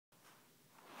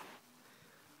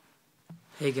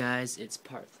Hey guys, it's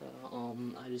Partha.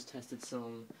 I just tested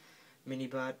some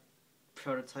Minibot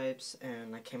prototypes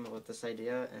and I came up with this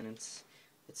idea, and it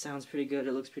sounds pretty good.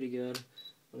 It looks pretty good.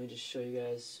 Let me just show you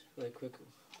guys really quick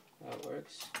how it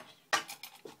works.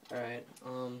 Alright,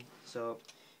 so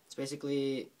it's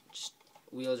basically just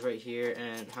wheels right here,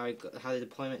 and how the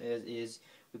deployment is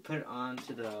we put it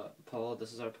onto the pole.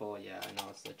 This is our pole. Yeah, I know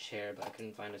it's the chair, but I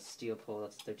couldn't find a steel pole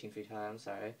that's 13 feet high. I'm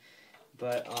sorry.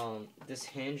 But this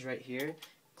hinge right here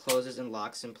closes and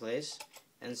locks in place,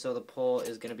 and so the pole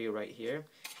is going to be right here.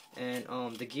 And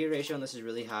the gear ratio on this is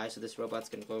really high, so this robot's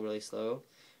going to go really slow.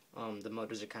 The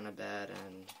motors are kind of bad,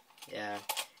 and yeah.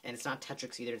 And it's not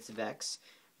Tetrix either, it's Vex.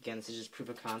 Again, this is just proof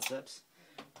of concepts.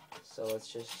 So let's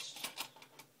just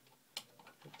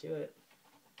do it.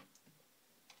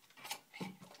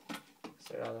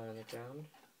 Start all the way on the ground.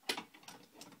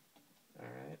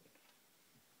 Alright.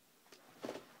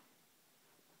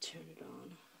 Turn it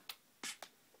on.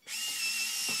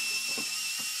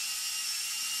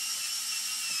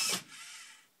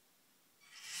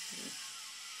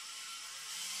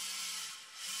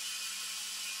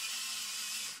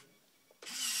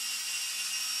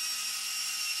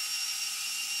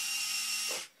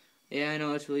 Yeah, I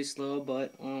know it's really slow,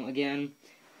 but again,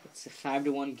 it's a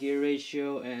 5-to-1 gear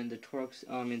ratio, and the torques,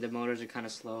 the motors are kind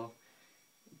of slow.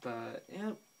 But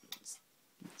yeah,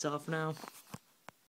 it's off now.